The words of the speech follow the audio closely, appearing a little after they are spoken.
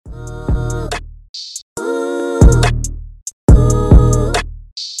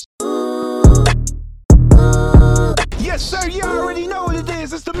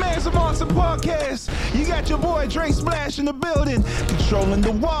It's a podcast. You got your boy Dre Splash in the building, controlling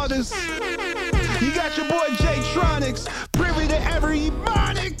the waters. You got your boy J-Tronics, privy to every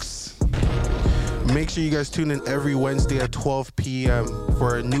ebonics. Make sure you guys tune in every Wednesday at 12 p.m.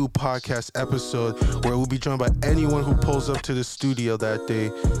 for a new podcast episode where we'll be joined by anyone who pulls up to the studio that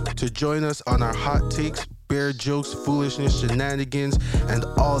day to join us on our hot takes, bear jokes, foolishness, shenanigans, and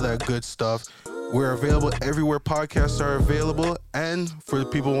all that good stuff. We're available everywhere podcasts are available, and for the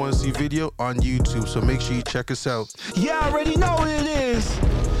people who want to see video, on YouTube. So make sure you check us out. You already know what it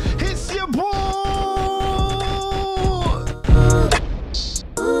is.